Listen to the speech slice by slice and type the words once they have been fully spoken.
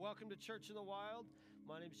welcome to Church in the Wild.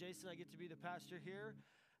 My name's Jason. I get to be the pastor here,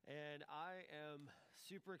 and I am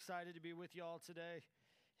super excited to be with y'all today.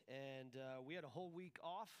 And we had a whole week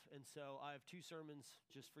off, and so I have two sermons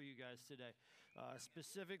just for you guys today.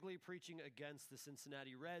 Specifically preaching against the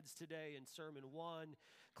Cincinnati Reds today in Sermon 1,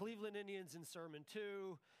 Cleveland Indians in Sermon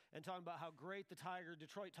 2, and talking about how great the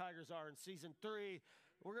Detroit Tigers are in Season 3.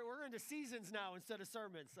 We're into seasons now instead of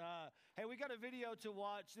sermons. Hey, we got a video to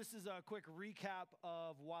watch. This is a quick recap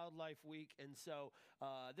of Wildlife Week, and so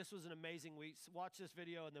this was an amazing week. So watch this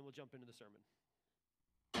video, and then we'll jump into the sermon.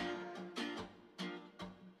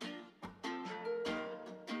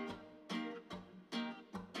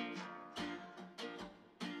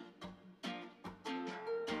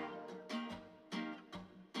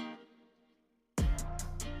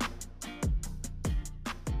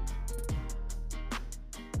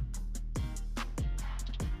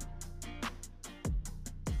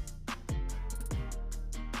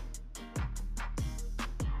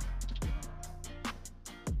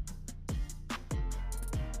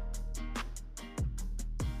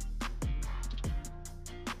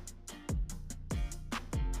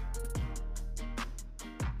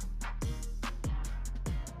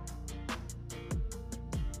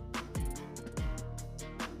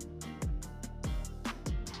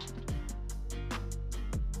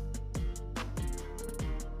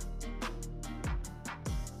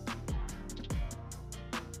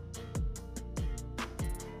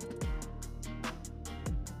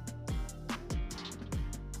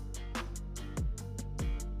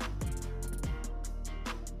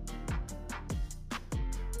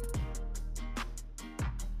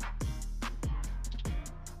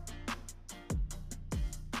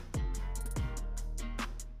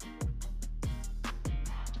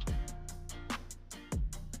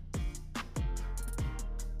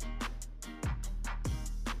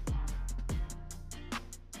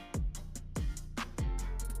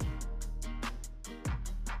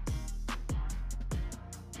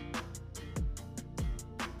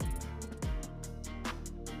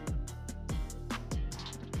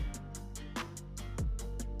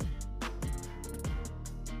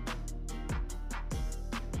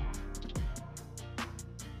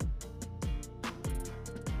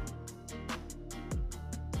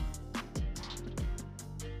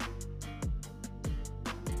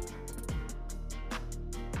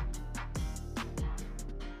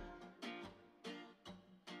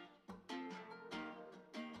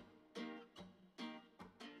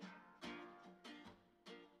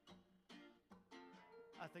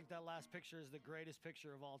 I think that last picture is the greatest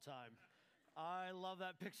picture of all time. I love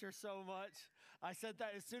that picture so much. I said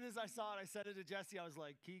that as soon as I saw it, I said it to Jesse. I was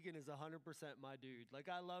like, Keegan is 100% my dude. Like,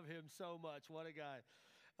 I love him so much. What a guy.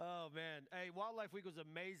 Oh, man. Hey, Wildlife Week was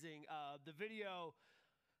amazing. The video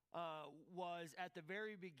was at the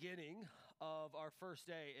very beginning of our first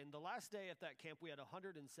day. And the last day at that camp, we had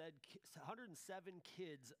 107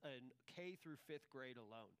 kids in K through 5th grade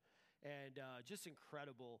alone. And just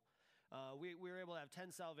incredible. We were able to have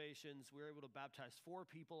 10 salvations. We were able to baptize 4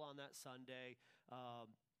 people on that Sunday.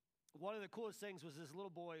 One of the coolest things was this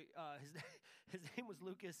little boy. His name was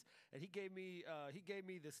Lucas, and he gave me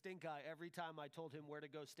the stink eye every time I told him where to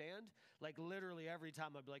go stand. Like literally every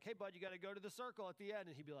time I'd be like, "Hey, bud, you got to go to the circle at the end,"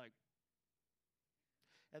 and he'd be like,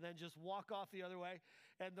 and then just walk off the other way.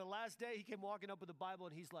 And the last day, he came walking up with the Bible,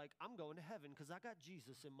 and he's like, "I'm going to heaven because I got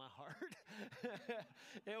Jesus in my heart."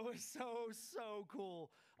 It was so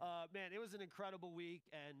cool. Man, it was an incredible week,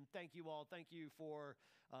 and thank you all. Thank you for,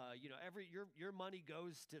 your money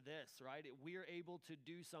goes to this, right? We are able to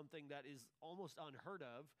do something that is almost unheard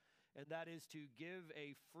of, and that is to give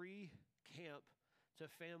a free camp to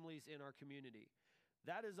families in our community.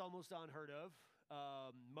 That is almost unheard of.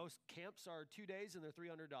 Most camps are 2 days and they're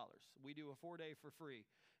 $300. We do a 4-day for free,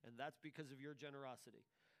 and that's because of your generosity.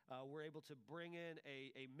 We're able to bring in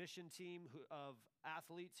a mission team of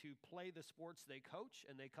athletes who play the sports they coach,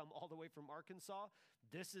 and they come all the way from Arkansas.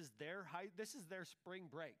 This is their spring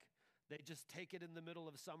break. They just take it in the middle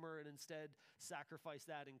of summer and instead sacrifice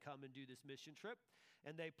that and come and do this mission trip.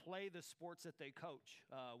 And they play the sports that they coach,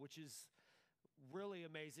 which is really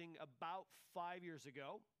amazing. About 5 years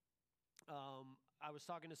ago, I was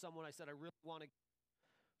talking to someone. I said, I really want to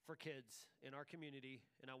for kids in our community,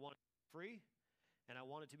 and I want it free, and I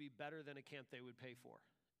want it to be better than a camp they would pay for.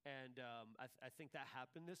 And I think that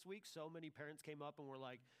happened this week. So many parents came up and were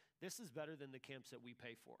like, this is better than the camps that we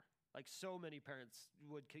pay for. Like, so many parents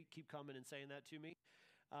would keep coming and saying that to me.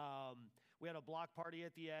 We had a block party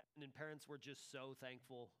at the end, and parents were just so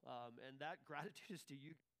thankful. And that gratitude is to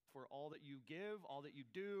you for all that you give, all that you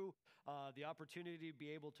do, the opportunity to be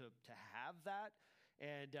able to have that.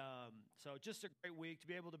 And so just a great week to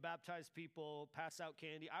be able to baptize people, pass out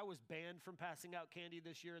candy. I was banned from passing out candy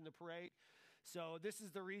this year in the parade. So this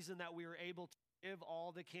is the reason that we were able to give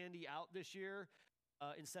all the candy out this year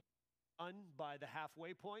instead of done by the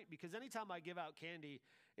halfway point. Because anytime I give out candy,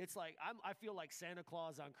 it's like I feel like Santa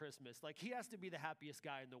Claus on Christmas. Like he has to be the happiest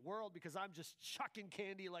guy in the world because I'm just chucking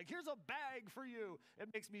candy like, here's a bag for you. It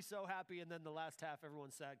makes me so happy. And then the last half,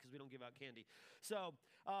 everyone's sad because we don't give out candy. So,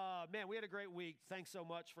 man, we had a great week. Thanks so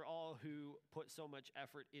much for all who put so much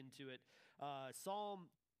effort into it. Psalm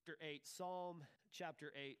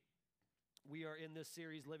chapter 8. We are in this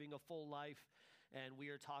series, Living a Full Life, and we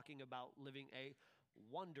are talking about living a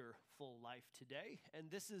wonderful life today. And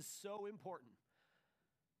this is so important.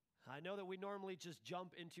 I know that we normally just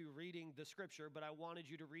jump into reading the scripture, but I wanted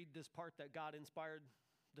you to read this part that God inspired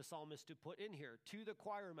the psalmist to put in here. To the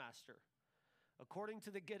choir master, according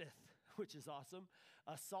to the Gittith, which is awesome,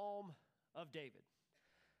 a psalm of David.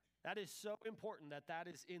 That is so important that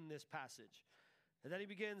is in this passage. And then he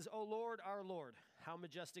begins, O Lord, our Lord, how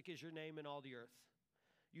majestic is your name in all the earth.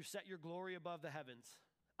 You've set your glory above the heavens.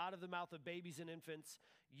 Out of the mouth of babies and infants,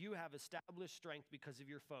 you have established strength because of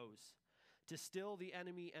your foes, to still the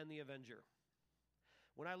enemy and the avenger.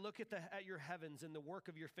 When I look at your heavens and the work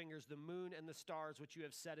of your fingers, the moon and the stars which you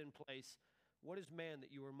have set in place, what is man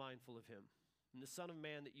that you are mindful of him, and the son of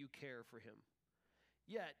man that you care for him?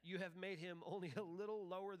 Yet you have made him only a little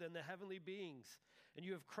lower than the heavenly beings, and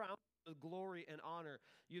you have crowned him with glory and honor.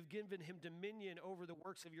 You have given him dominion over the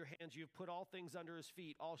works of your hands. You have put all things under his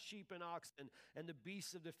feet, all sheep and oxen, and the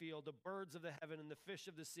beasts of the field, the birds of the heaven, and the fish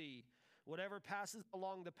of the sea, whatever passes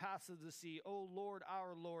along the paths of the sea. O Lord,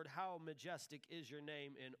 our Lord, how majestic is your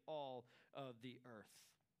name in all of the earth.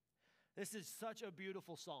 This is such a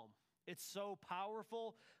beautiful psalm. It's so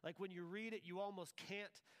powerful. Like when you read it, you almost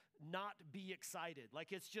can't not be excited.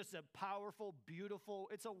 Like it's just a powerful, beautiful,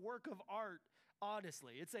 it's a work of art,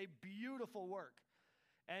 honestly. It's a beautiful work.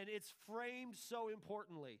 And it's framed so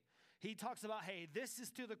importantly. He talks about, hey, this is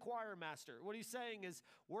to the choir master. What he's saying is,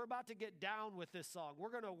 we're about to get down with this song.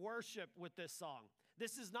 We're going to worship with this song.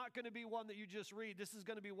 This is not going to be one that you just read. This is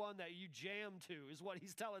going to be one that you jam to, is what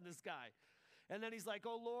he's telling this guy. And then he's like,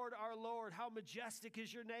 oh, Lord, our Lord, how majestic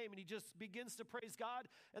is your name. And he just begins to praise God.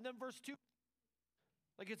 And then verse 2,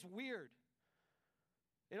 like it's weird.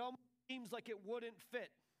 It almost seems like it wouldn't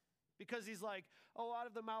fit. Because he's like, oh, out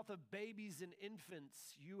of the mouth of babies and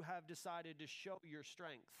infants, you have decided to show your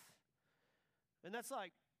strength. And that's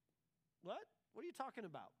like, what? What are you talking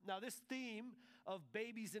about? Now, this theme of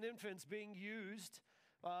babies and infants being used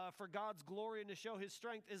for God's glory and to show his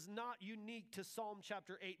strength is not unique to Psalm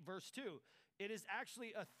chapter 8, verse 2. It is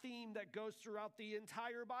actually a theme that goes throughout the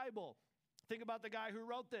entire Bible. Think about the guy who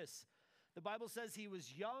wrote this. The Bible says he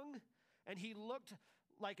was young and he looked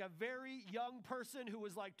like a very young person who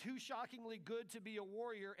was like too shockingly good to be a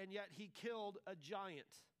warrior, and yet he killed a giant.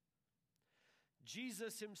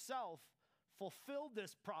 Jesus himself fulfilled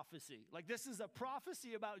this prophecy. Like this is a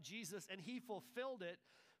prophecy about Jesus, and he fulfilled it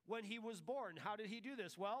when he was born. How did he do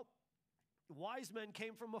this? Well, wise men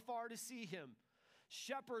came from afar to see him.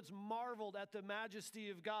 Shepherds marveled at the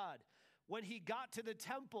majesty of God. When he got to the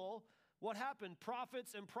temple, what happened?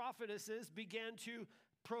 Prophets and prophetesses began to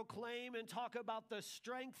proclaim and talk about the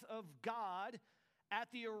strength of God at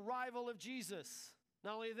the arrival of Jesus.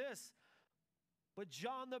 Not only this, but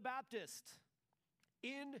John the Baptist,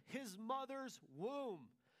 in his mother's womb,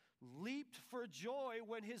 leaped for joy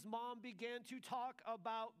when his mom began to talk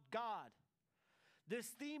about God. This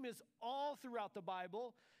theme is all throughout the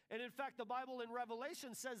Bible. And in fact, the Bible in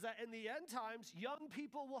Revelation says that in the end times, young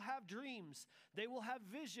people will have dreams. They will have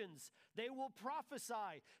visions. They will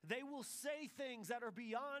prophesy. They will say things that are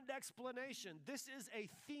beyond explanation. This is a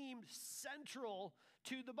theme central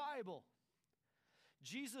to the Bible.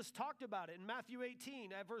 Jesus talked about it in Matthew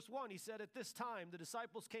 18 at verse 1. He said, at this time, the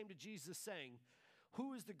disciples came to Jesus saying,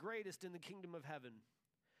 who is the greatest in the kingdom of heaven?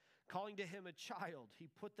 Calling to him a child, he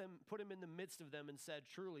put him in the midst of them and said,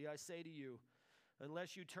 truly, I say to you,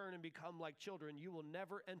 unless you turn and become like children, you will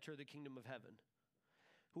never enter the kingdom of heaven.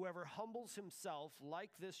 Whoever humbles himself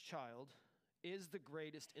like this child is the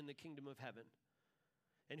greatest in the kingdom of heaven.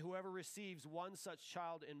 And whoever receives one such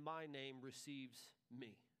child in my name receives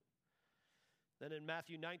me. Then in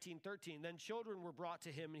Matthew 19:13, then children were brought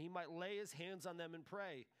to him, and he might lay his hands on them and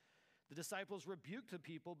pray. The disciples rebuked the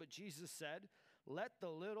people, but Jesus said, let the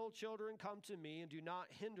little children come to me and do not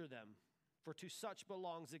hinder them, for to such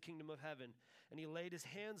belongs the kingdom of heaven. And he laid his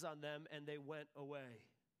hands on them, and they went away.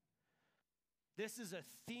 This is a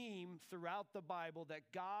theme throughout the Bible that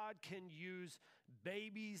God can use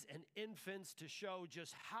babies and infants to show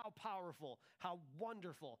just how powerful, how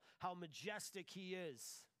wonderful, how majestic he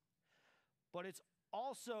is. But it's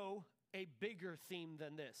also a bigger theme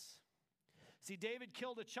than this. See, David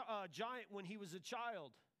killed a giant when he was a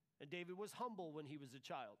child, and David was humble when he was a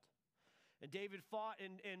child. And David fought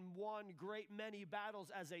and won great many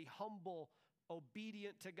battles as a humble,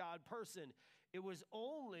 obedient to God person. It was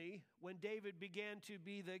only when David began to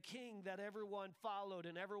be the king that everyone followed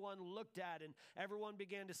and everyone looked at and everyone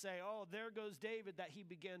began to say, oh, there goes David, that he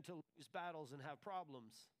began to lose battles and have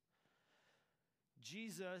problems.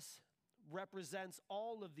 Jesus represents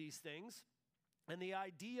all of these things, and the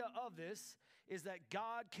idea of this is that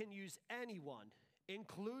God can use anyone,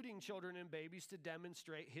 including children and babies, to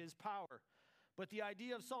demonstrate his power. But the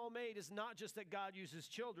idea of Psalm 8 is not just that God uses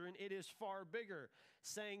children, it is far bigger,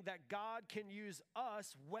 saying that God can use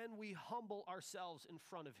us when we humble ourselves in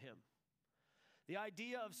front of him. The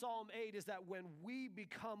idea of Psalm 8 is that when we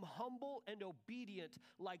become humble and obedient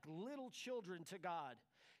like little children to God,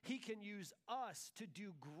 he can use us to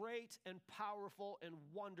do great and powerful and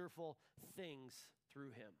wonderful things through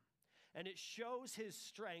him. And it shows his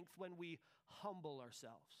strength when we humble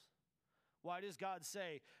ourselves. Why does God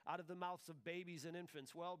say out of the mouths of babies and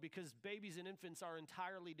infants? Well, because babies and infants are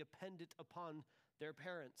entirely dependent upon their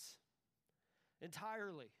parents.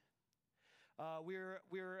 Entirely. We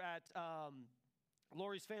were at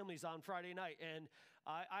Lori's family's on Friday night, and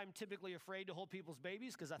I'm typically afraid to hold people's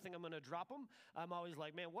babies because I think I'm going to drop them. I'm always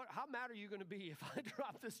like, man, how mad are you going to be if I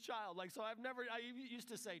drop this child? Like, so I used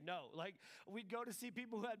to say no. Like, we'd go to see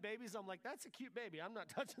people who had babies. I'm like, that's a cute baby. I'm not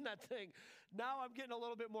touching that thing. Now I'm getting a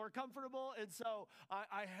little bit more comfortable, and so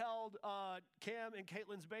I held Cam and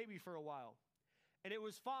Caitlin's baby for a while. And it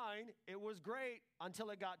was fine, it was great,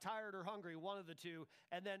 until it got tired or hungry, one of the two,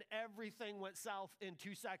 and then everything went south in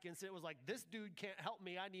 2 seconds. It was like, this dude can't help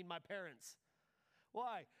me, I need my parents.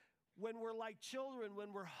 Why? When we're like children,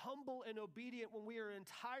 when we're humble and obedient, when we are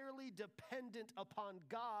entirely dependent upon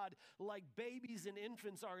God, like babies and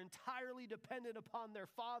infants are entirely dependent upon their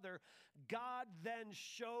father, God then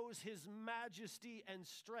shows his majesty and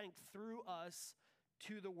strength through us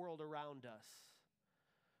to the world around us.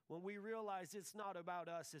 When we realize it's not about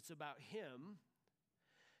us, it's about him,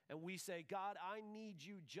 and we say, God, I need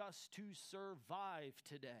you just to survive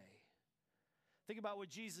today. Think about what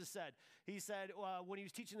Jesus said. He said, when he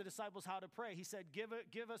was teaching the disciples how to pray, he said, give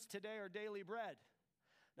us today our daily bread.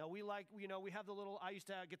 Now, we have I used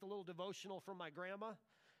to get the little devotional from my grandma,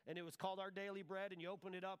 and it was called Our Daily Bread, and you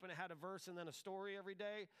open it up, and it had a verse and then a story every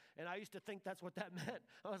day, and I used to think that's what that meant.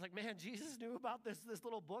 I was like, man, Jesus knew about this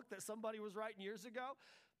little book that somebody was writing years ago.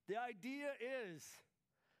 The idea is,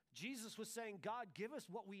 Jesus was saying, God, give us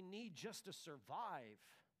what we need just to survive.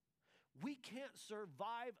 We can't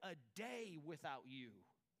survive a day without you,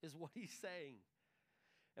 is what he's saying.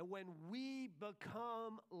 And when we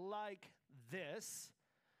become like this,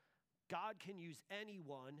 God can use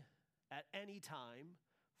anyone at any time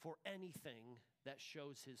for anything that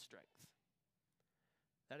shows his strength.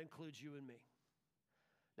 That includes you and me.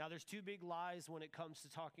 Now, there's two big lies when it comes to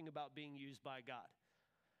talking about being used by God.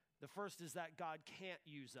 The first is that God can't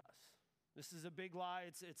use us. This is a big lie.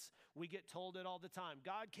 We get told it all the time.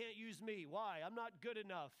 God can't use me. Why? I'm not good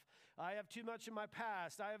enough. I have too much in my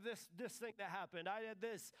past. I have this thing that happened. I had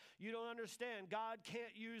this. You don't understand. God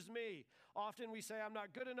can't use me. Often we say, I'm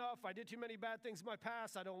not good enough. I did too many bad things in my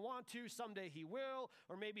past. I don't want to. Someday he will.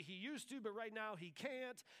 Or maybe he used to, but right now he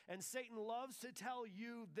can't. And Satan loves to tell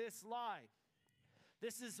you this lie.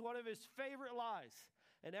 This is one of his favorite lies.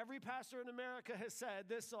 And every pastor in America has said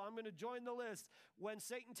this, so I'm going to join the list. When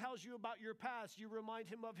Satan tells you about your past, you remind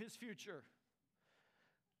him of his future.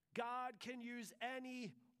 God can use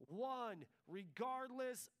anyone,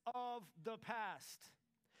 regardless of the past.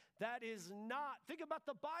 That is not, think about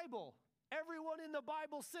the Bible. Everyone in the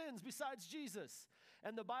Bible sins besides Jesus.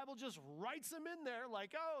 And the Bible just writes them in there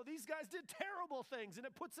like, oh, these guys did terrible things, and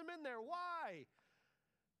it puts them in there. Why?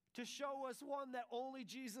 To show us, one, that only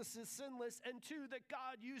Jesus is sinless, and two, that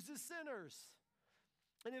God uses sinners.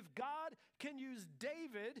 And if God can use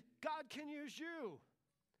David, God can use you.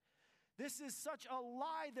 This is such a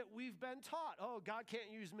lie that we've been taught. Oh, God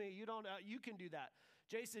can't use me. You can do that.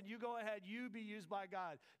 Jason, you go ahead. You be used by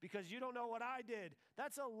God because you don't know what I did.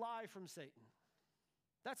 That's a lie from Satan.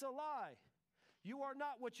 That's a lie. You are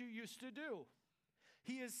not what you used to do.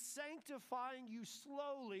 He is sanctifying you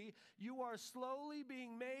slowly. You are slowly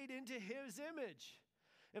being made into his image.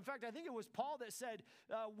 In fact, I think it was Paul that said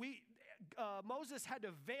Moses had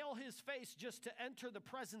to veil his face just to enter the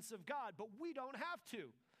presence of God, but we don't have to.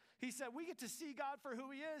 He said we get to see God for who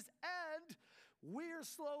he is, and we're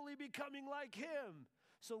slowly becoming like him.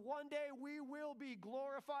 So one day we will be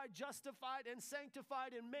glorified, justified, and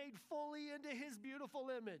sanctified and made fully into his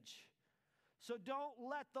beautiful image. So don't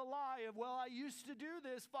let the lie of, well, I used to do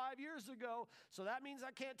this 5 years ago, so that means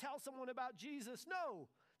I can't tell someone about Jesus. No,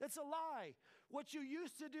 that's a lie. What you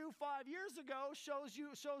used to do 5 years ago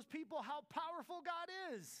shows people how powerful God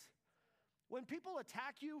is. When people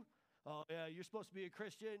attack you, oh, yeah, you're supposed to be a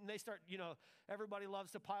Christian, and they start, everybody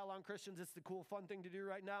loves to pile on Christians. It's the cool, fun thing to do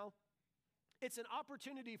right now. It's an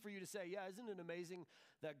opportunity for you to say, yeah, isn't it amazing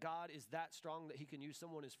that God is that strong that he can use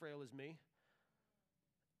someone as frail as me?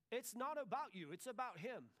 It's not about you. It's about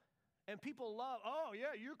him. And people love, oh,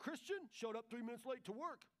 yeah, you're a Christian? Showed up 3 minutes late to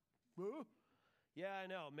work. Huh? Yeah, I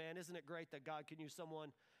know, man. Isn't it great that God can use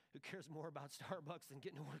someone who cares more about Starbucks than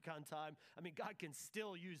getting to work on time? I mean, God can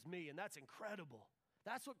still use me, and that's incredible.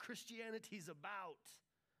 That's what Christianity's about.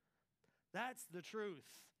 That's the truth.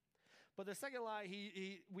 But the second lie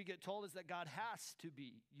we get told is that God has to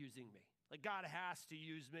be using me. Like, God has to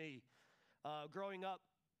use me. Growing up,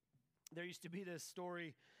 there used to be this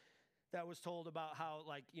story that was told about how,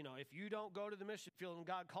 if you don't go to the mission field and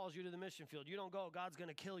God calls you to the mission field, you don't go, God's going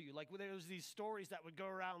to kill you. Like, there was these stories that would go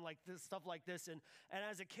around like this, stuff like this. And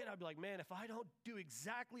as a kid, I'd be like, man, if I don't do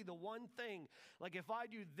exactly the one thing, like if I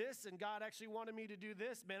do this and God actually wanted me to do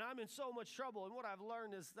this, man, I'm in so much trouble. And what I've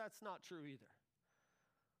learned is that's not true either.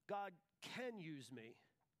 God can use me,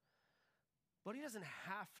 but he doesn't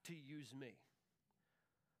have to use me.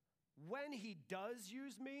 When he does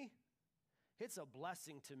use me, it's a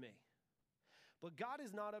blessing to me. But God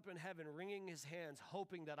is not up in heaven wringing his hands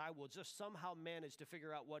hoping that I will just somehow manage to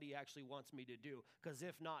figure out what he actually wants me to do, because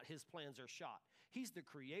if not, his plans are shot. He's the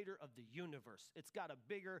creator of the universe. It's got a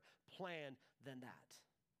bigger plan than that.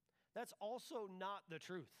 That's also not the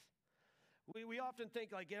truth. We often think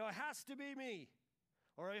it has to be me.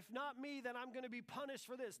 Or if not me, then I'm going to be punished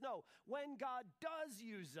for this. No, when God does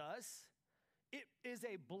use us, it is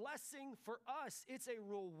a blessing for us. It's a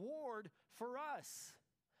reward for us.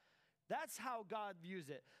 That's how God views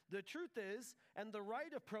it. The truth is, and the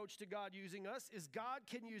right approach to God using us is God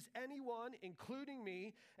can use anyone, including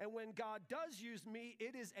me. And when God does use me,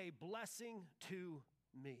 it is a blessing to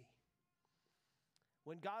me.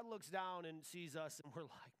 When God looks down and sees us and we're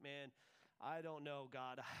like, man, I don't know,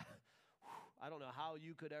 God. I don't know how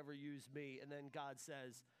you could ever use me. And then God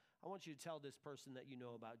says, I want you to tell this person that you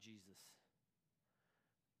know about Jesus.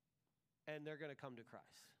 And they're going to come to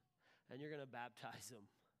Christ. And you're going to baptize them.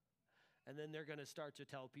 And then they're going to start to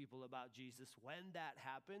tell people about Jesus. When that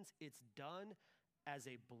happens, it's done as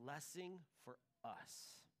a blessing for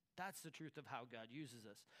us. That's the truth of how God uses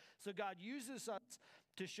us. So God uses us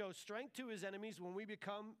to show strength to his enemies when we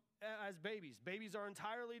become as babies. Babies are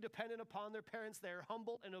entirely dependent upon their parents. They are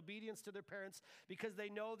humble in obedience to their parents because they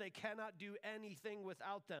know they cannot do anything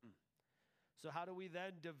without them. So how do we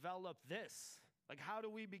then develop this? How do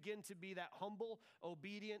we begin to be that humble,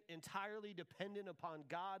 obedient, entirely dependent upon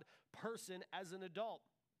God person as an adult?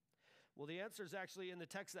 Well, the answer is actually in the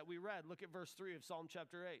text that we read. Look at verse 3 of Psalm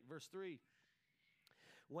chapter 8. Verse 3.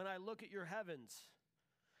 When I look at your heavens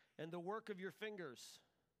and the work of your fingers,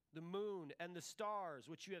 the moon and the stars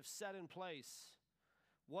which you have set in place,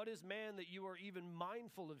 what is man that you are even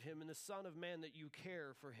mindful of him, and the son of man that you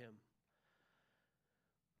care for him?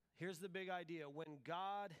 Here's the big idea. When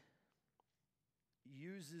God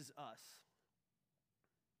uses us,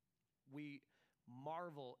 we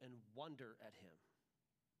marvel and wonder at him.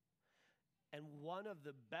 And one of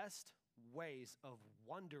the best ways of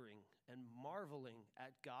wondering and marveling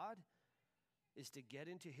at God is to get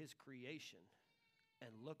into his creation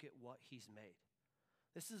and look at what he's made.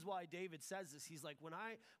 This is why David says this. He's like, when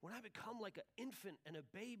I become like an infant and a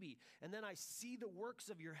baby, and then I see the works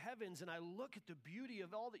of your heavens, and I look at the beauty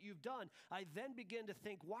of all that you've done, I then begin to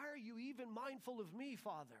think, why are you even mindful of me,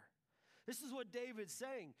 Father? This is what David's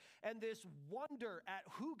saying. And this wonder at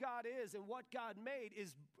who God is and what God made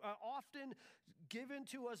is often given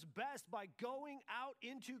to us best by going out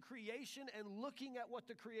into creation and looking at what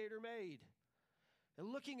the Creator made. And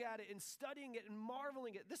looking at it and studying it and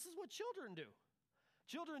marveling at it. This is what children do.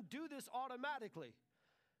 Children do this automatically.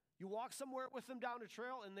 You walk somewhere with them down a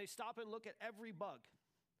trail and they stop and look at every bug.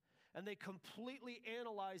 And they completely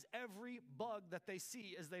analyze every bug that they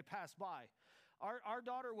see as they pass by. Our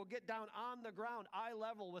daughter will get down on the ground, eye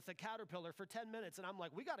level, with a caterpillar for 10 minutes. And I'm like,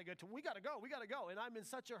 we got to go. And I'm in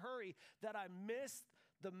such a hurry that I miss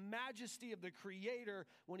the majesty of the Creator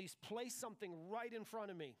when he's placed something right in front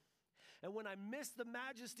of me. And when I miss the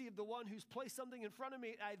majesty of the one who's placed something in front of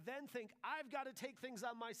me, I then think I've got to take things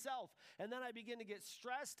on myself. And then I begin to get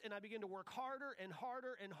stressed and I begin to work harder and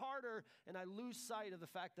harder and harder, and I lose sight of the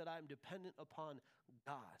fact that I'm dependent upon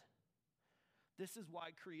God. This is why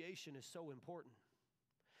creation is so important.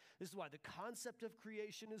 This is why the concept of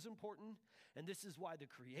creation is important, and this is why the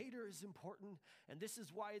Creator is important, and this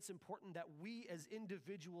is why it's important that we as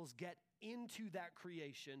individuals get into that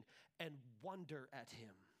creation and wonder at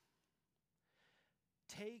Him.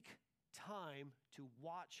 Take time to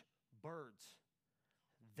watch birds.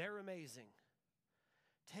 They're amazing.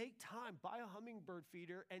 Take time, buy a hummingbird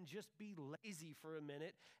feeder and just be lazy for a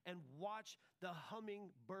minute and watch the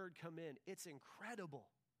hummingbird come in. It's incredible.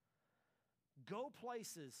 Go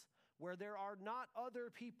places where there are not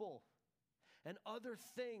other people and other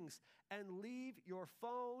things, and leave your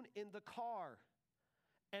phone in the car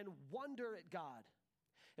and wonder at God.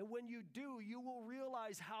 And when you do, you will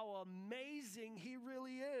realize how amazing He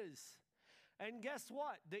really is. And guess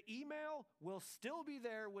what? The email will still be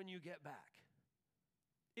there when you get back.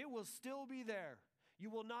 It will still be there.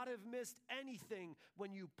 You will not have missed anything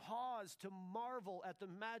when you pause to marvel at the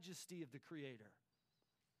majesty of the Creator.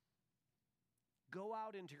 Go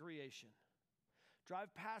out into creation.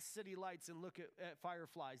 Drive past city lights and look at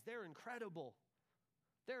fireflies. They're incredible.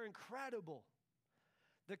 They're incredible.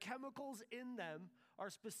 The chemicals in them are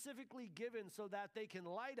specifically given so that they can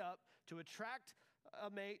light up to attract a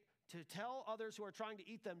mate, to tell others who are trying to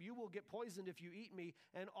eat them, you will get poisoned if you eat me.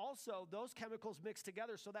 And also, those chemicals mix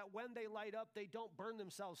together so that when they light up, they don't burn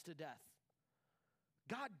themselves to death.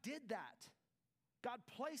 God did that. God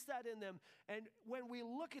placed that in them. And when we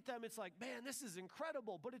look at them, it's like, man, this is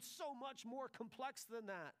incredible, but it's so much more complex than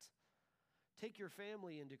that. Take your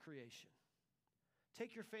family into creation.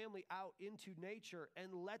 Take your family out into nature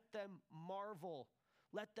and let them marvel.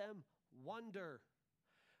 Let them wonder.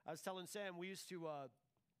 I was telling Sam, we used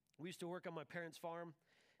to work on my parents' farm,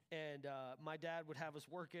 and my dad would have us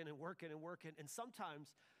working, and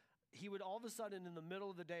sometimes he would all of a sudden in the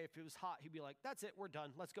middle of the day, if it was hot, he'd be like, that's it, we're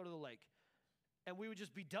done, let's go to the lake. And we would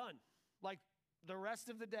just be done, like the rest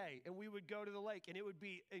of the day, and we would go to the lake, and it would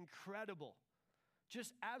be incredible,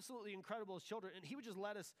 just absolutely incredible as children. And he would just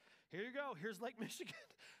let us, here you go, here's Lake Michigan,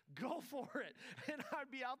 go for it. And I'd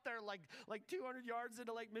be out there like 200 yards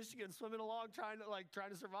into Lake Michigan, swimming along, trying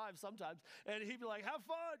to survive sometimes. And he'd be like, have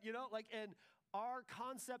fun, and our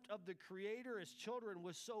concept of the Creator as children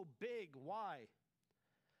was so big. Why?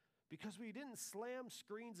 Because we didn't slam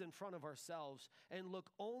screens in front of ourselves and look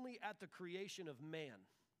only at the creation of man.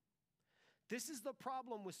 This is the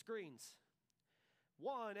problem with screens.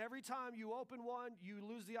 One, every time you open one, you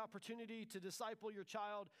lose the opportunity to disciple your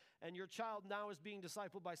child, and your child now is being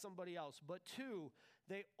discipled by somebody else. But two,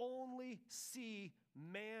 they only see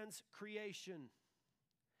man's creation.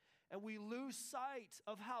 And we lose sight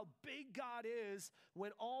of how big God is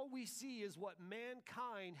when all we see is what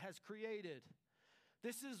mankind has created.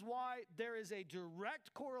 This is why there is a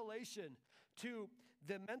direct correlation to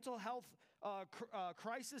the mental health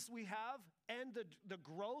crisis we have and the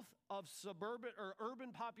growth of suburban or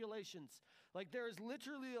urban populations. Like, there is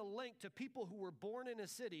literally a link to people who were born in a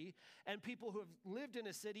city and people who have lived in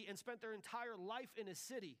a city and spent their entire life in a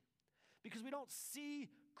city, because we don't see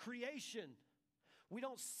creation. We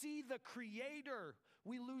don't see the Creator.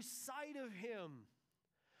 We lose sight of Him.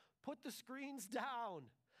 Put the screens down.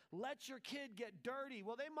 Let your kid get dirty.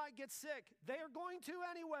 Well, they might get sick. They are going to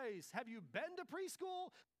anyways. Have you been to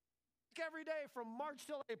preschool? Every day from March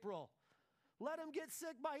till April. Let them get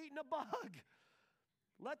sick by eating a bug.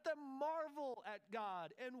 Let them marvel at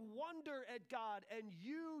God and wonder at God, and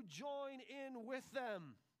you join in with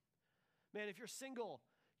them. Man, if you're single,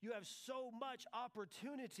 you have so much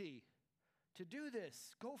opportunity to do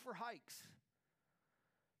this. Go for hikes.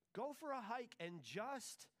 Go for a hike and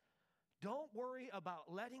just don't worry about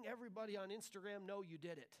letting everybody on Instagram know you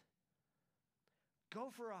did it. Go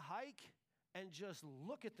for a hike and just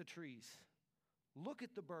look at the trees. Look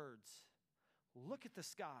at the birds. Look at the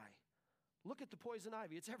sky. Look at the poison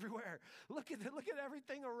ivy. It's everywhere. Look at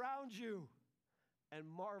everything around you and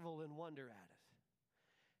marvel and wonder at it.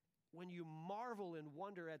 When you marvel and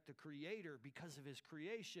wonder at the Creator because of His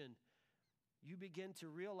creation, you begin to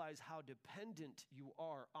realize how dependent you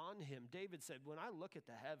are on Him. David said, when I look at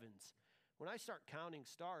the heavens, when I start counting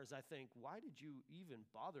stars, I think, why did you even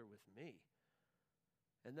bother with me?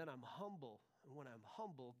 And then I'm humble. And when I'm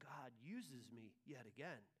humble, God uses me yet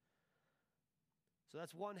again. So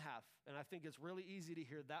that's one half. And I think it's really easy to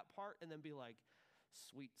hear that part and then be like,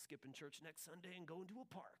 sweet, skipping church next Sunday and going to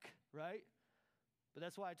a park, right? But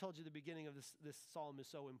that's why I told you the beginning of this psalm is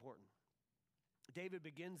so important. David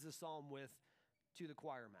begins the psalm with, to the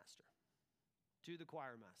choir master. To the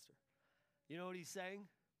choir master. You know what he's saying?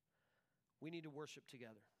 We need to worship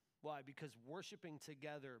together. Why? Because worshiping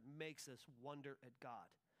together makes us wonder at God.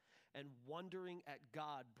 And wondering at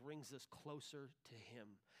God brings us closer to him.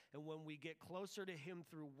 And when we get closer to him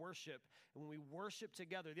through worship, and when we worship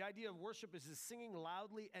together, the idea of worship is singing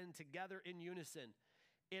loudly and together in unison.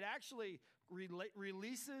 It actually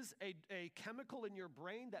releases a chemical in your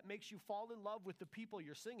brain that makes you fall in love with the people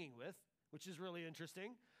you're singing with, which is really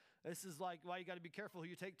interesting. This is like why you got to be careful who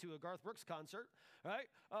you take to a Garth Brooks concert, right?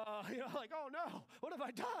 Like, oh no, what have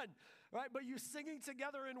I done, right? But you singing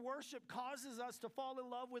together in worship causes us to fall in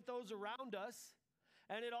love with those around us,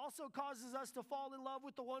 and it also causes us to fall in love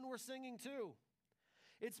with the one we're singing to.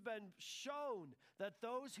 It's been shown that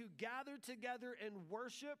those who gather together and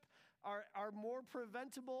worship are more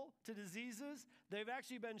preventable to diseases. They've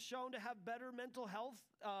actually been shown to have better mental health.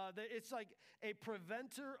 It's like a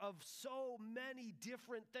preventer of so many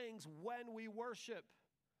different things when we worship.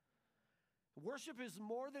 Worship is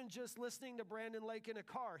more than just listening to Brandon Lake in a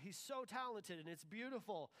car. He's so talented and it's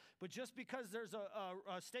beautiful. But just because there's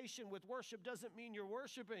a station with worship doesn't mean you're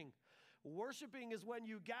worshiping. Worshiping is when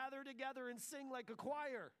you gather together and sing like a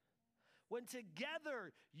choir. When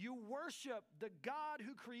together you worship the God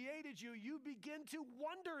who created you, you begin to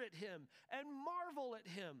wonder at him and marvel at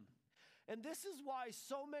him. And this is why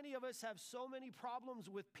so many of us have so many problems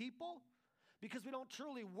with people, because we don't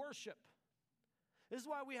truly worship. This is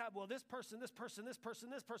why we have, this person,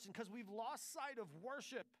 because we've lost sight of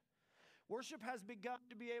worship. Worship has begun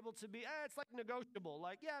to be able to be, it's like negotiable.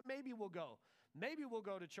 Like, yeah, maybe we'll go. Maybe we'll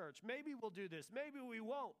go to church. Maybe we'll do this. Maybe we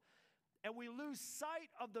won't. And we lose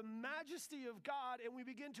sight of the majesty of God, and we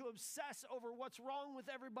begin to obsess over what's wrong with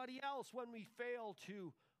everybody else when we fail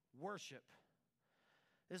to worship.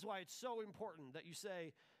 This is why it's so important that you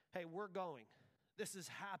say, hey, we're going. This is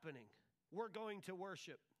happening. We're going to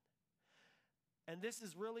worship. And this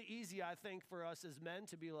is really easy, I think, for us as men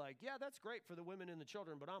to be like, yeah, that's great for the women and the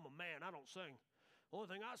children, but I'm a man. I don't sing. The only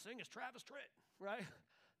thing I sing is Travis Tritt, right?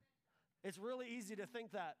 It's really easy to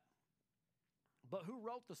think that. But who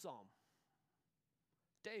wrote the psalm?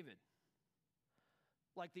 David.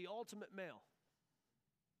 Like the ultimate male.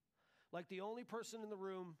 Like the only person in the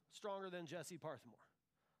room stronger than Jesse Parthmore.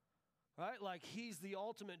 Right? Like he's the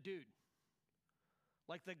ultimate dude.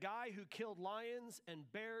 Like the guy who killed lions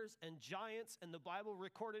and bears and giants, and the Bible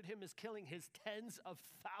recorded him as killing his tens of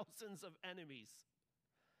thousands of enemies.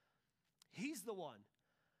 He's the one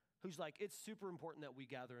who's like, it's super important that we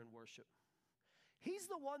gather and worship. He's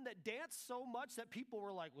the one that danced so much that people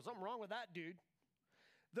were like, well, something wrong with that dude.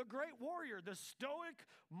 The great warrior, the stoic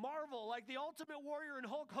marvel, like the ultimate warrior, and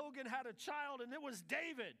Hulk Hogan had a child, and it was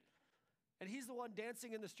David. And he's the one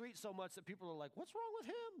dancing in the street so much that people are like, what's wrong with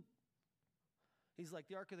him? He's like,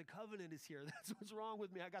 the Ark of the Covenant is here. That's what's wrong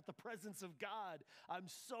with me. I got the presence of God. I'm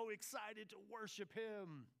so excited to worship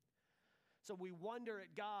him. So we wonder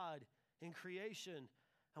at God in creation,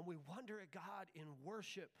 and we wonder at God in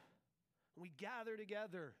worship. We gather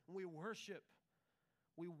together, and we worship.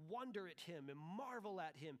 We wonder at him and marvel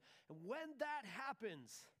at him. And when that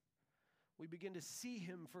happens, we begin to see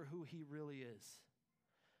him for who he really is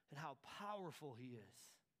and how powerful he is.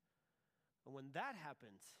 And when that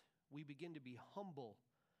happens, we begin to be humble,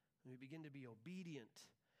 and we begin to be obedient,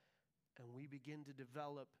 and we begin to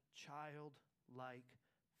develop childlike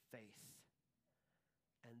faith.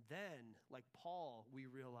 And then, like Paul, we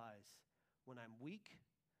realize when I'm weak,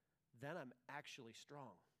 then I'm actually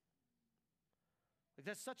strong. Like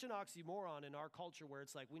that's such an oxymoron in our culture where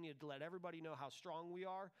it's like we need to let everybody know how strong we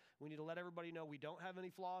are. We need to let everybody know we don't have any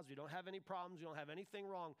flaws. We don't have any problems. We don't have anything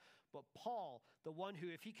wrong. But Paul, the one who,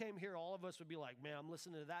 if he came here, all of us would be like, man, I'm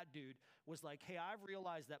listening to that dude, was like, hey, I've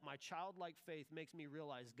realized that my childlike faith makes me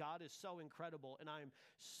realize God is so incredible and I'm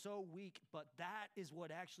so weak, but that is what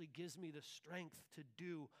actually gives me the strength to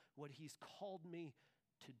do what he's called me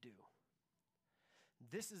to do.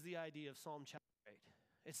 This is the idea of Psalm chapter 8.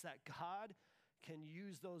 It's that God can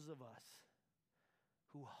use those of us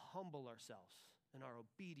who humble ourselves and are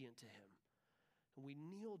obedient to him. And we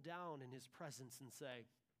kneel down in his presence and say,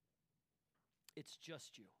 it's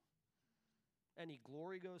just you. Any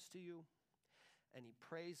glory goes to you. Any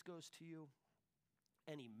praise goes to you.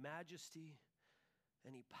 Any majesty,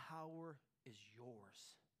 any power is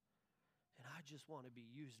yours. And I just want to be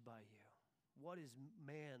used by you. What is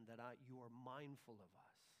man that you are mindful of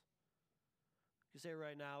us? You say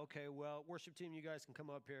right now, okay, well, worship team, you guys can come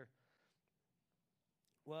up here.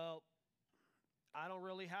 Well, I don't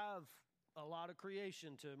really have a lot of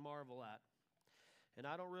creation to marvel at. And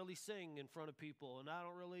I don't really sing in front of people, and I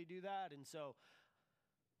don't really do that. And so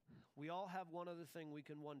we all have one other thing we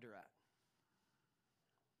can wonder at.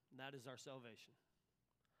 And that is our salvation.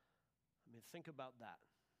 I mean, think about that.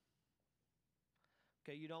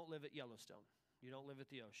 Okay, you don't live at Yellowstone. You don't live at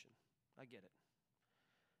the ocean. I get it.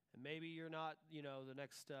 And maybe you're not, the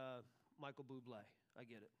next Michael Bublé. I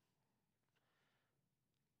get it.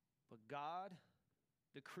 But God,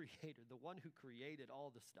 the creator, the one who created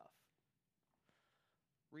all the stuff,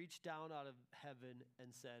 reached down out of heaven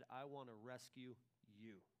and said, I want to rescue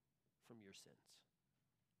you from your sins.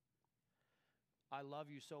 I love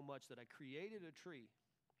you so much that I created a tree,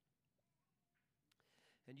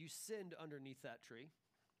 and you sinned underneath that tree,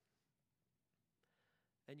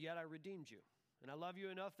 and yet I redeemed you. And I love you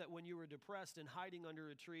enough that when you were depressed and hiding under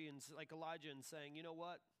a tree, and like Elijah, and saying, you know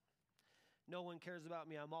what? No one cares about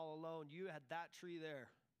me. I'm all alone. You had that tree there.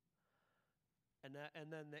 And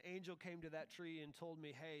then the angel came to that tree and told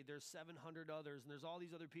me, hey, there's 700 others, and there's all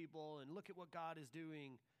these other people, and look at what God is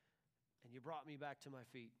doing. And you brought me back to my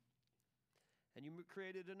feet. And you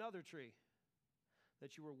created another tree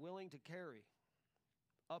that you were willing to carry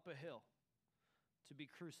up a hill to be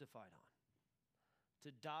crucified on,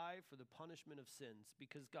 to die for the punishment of sins,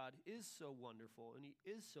 because God is so wonderful, and he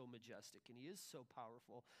is so majestic, and he is so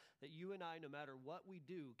powerful that you and I, no matter what we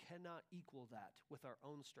do, cannot equal that with our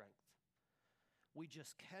own strength. We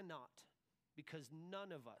just cannot, because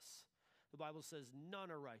none of us, the Bible says,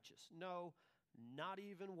 none are righteous. No, not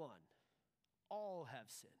even one. All have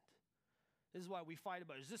sinned. This is why we fight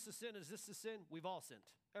about, is this a sin? Is this a sin? We've all sinned.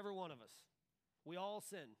 Every one of us. We all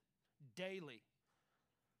sin daily.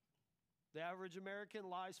 The average American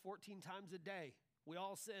lies 14 times a day. We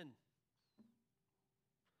all sin.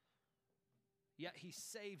 Yet he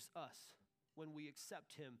saves us when we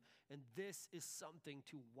accept him. And this is something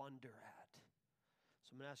to wonder at.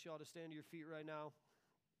 So I'm going to ask you all to stand to your feet right now.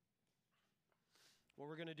 What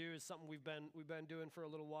we're going to do is something we've been doing for a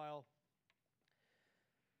little while.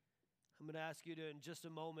 I'm going to ask you to, in just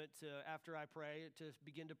a moment, after I pray, to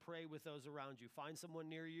begin to pray with those around you. Find someone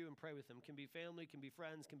near you and pray with them. Can be family, can be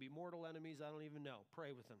friends, can be mortal enemies. I don't even know.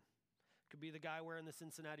 Pray with them. Could be the guy wearing the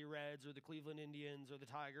Cincinnati Reds or the Cleveland Indians or the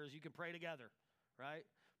Tigers. You can pray together, right?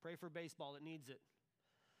 Pray for baseball. It needs it.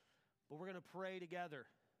 But we're going to pray together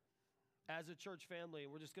as a church family.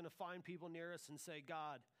 We're just going to find people near us and say,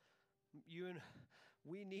 God,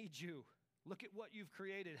 we need you. Look at what you've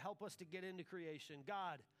created. Help us to get into creation.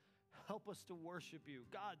 God, help us to worship you.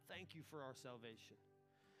 God, thank you for our salvation.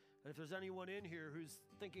 And if there's anyone in here who's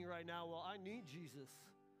thinking right now, well, I need Jesus.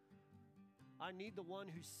 I need the one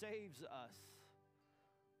who saves us.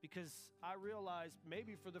 Because I realized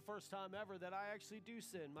maybe for the first time ever that I actually do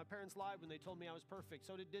sin. My parents lied when they told me I was perfect.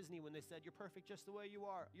 So did Disney when they said, you're perfect just the way you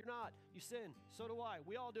are. You're not. You sin. So do I.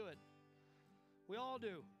 We all do it. We all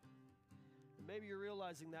do. And maybe you're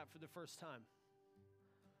realizing that for the first time.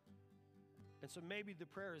 And so maybe the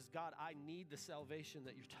prayer is, God, I need the salvation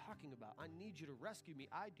that you're talking about. I need you to rescue me.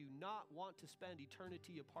 I do not want to spend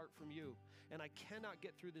eternity apart from you. And I cannot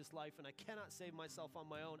get through this life, and I cannot save myself on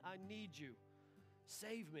my own. I need you.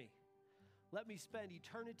 Save me. Let me spend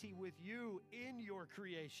eternity with you in your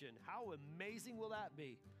creation. How amazing will that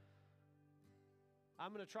be?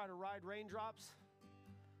 I'm going to try to ride raindrops.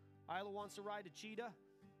 Isla wants to ride a cheetah.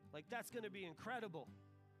 Like, that's going to be incredible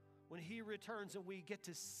when he returns and we get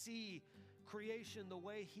to see creation the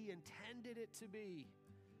way he intended it to be.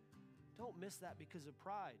 Don't miss that because of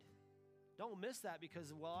pride. Don't miss that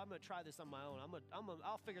because, well, I'm going to try this on my own.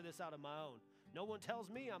 I'll figure this out on my own. No one tells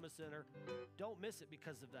me I'm a sinner. Don't miss it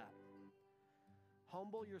because of that.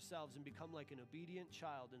 Humble yourselves and become like an obedient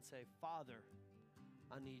child and say, Father,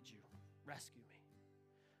 I need you. Rescue me.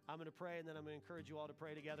 I'm going to pray, and then I'm going to encourage you all to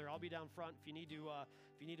pray together. I'll be down front. If you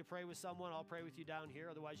need to pray with someone, I'll pray with you down here.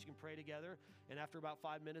 Otherwise, you can pray together. And after about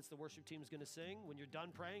 5 minutes, the worship team is going to sing. When you're done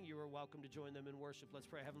praying, you are welcome to join them in worship. Let's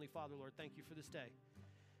pray. Heavenly Father, Lord, thank you for this day.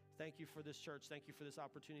 Thank you for this church. Thank you for this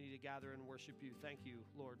opportunity to gather and worship you. Thank you,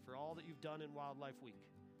 Lord, for all that you've done in Wildlife Week.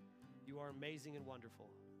 You are amazing and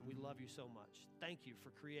wonderful. We love you so much. Thank you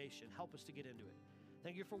for creation. Help us to get into it.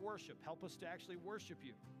 Thank you for worship. Help us to actually worship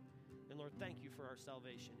you. And Lord, thank you for our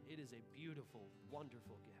salvation. It is a beautiful,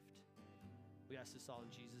 wonderful gift. We ask this all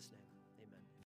in Jesus' name.